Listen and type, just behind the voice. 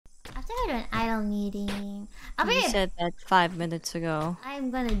go to an idol meeting. You said that 5 minutes ago.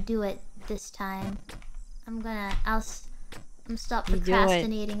 I'm gonna do it this time. I'm stop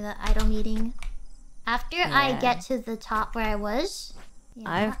procrastinating the idol meeting. After I get to the top where I was. Yeah.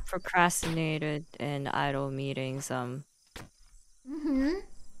 I've procrastinated in idol meetings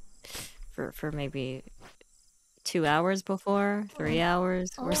for maybe 2 hours before, 3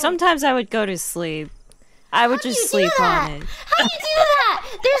 hours, or sometimes I would go to sleep. I would just sleep on it. How do you do that?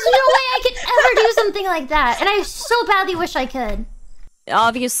 There's no way I could ever do something like that, and I so badly wish I could.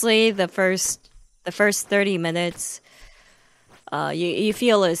 Obviously, the first 30 minutes, you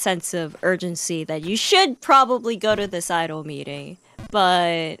feel a sense of urgency that you should probably go to this idol meeting,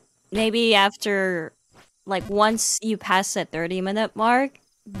 but maybe after, like, once you pass that 30-minute mark,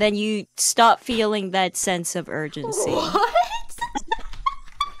 then you stop feeling that sense of urgency. What?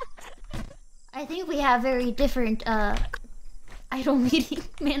 I think we have very different idol meeting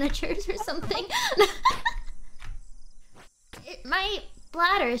managers or something. My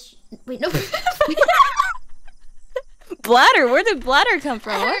bladder is... Wait, no. Bladder? Where did bladder come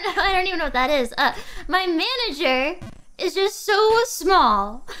from? I don't even know what that is. My manager is just so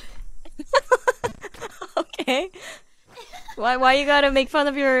small. Okay. Why you gotta make fun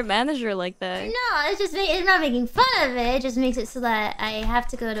of your manager like that? No, it's not making fun of it. It just makes it so that I have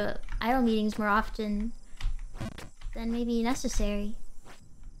to go to idol meetings more often than maybe necessary.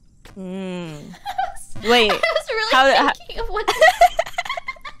 Wait. I was really thinking of what.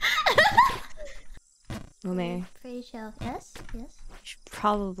 Mumei. Pretty chill. Yes. You should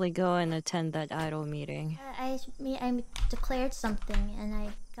probably go and attend that idol meeting. I declared something and I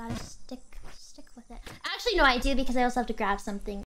gotta stick with it. Actually, no, I do because I also have to grab something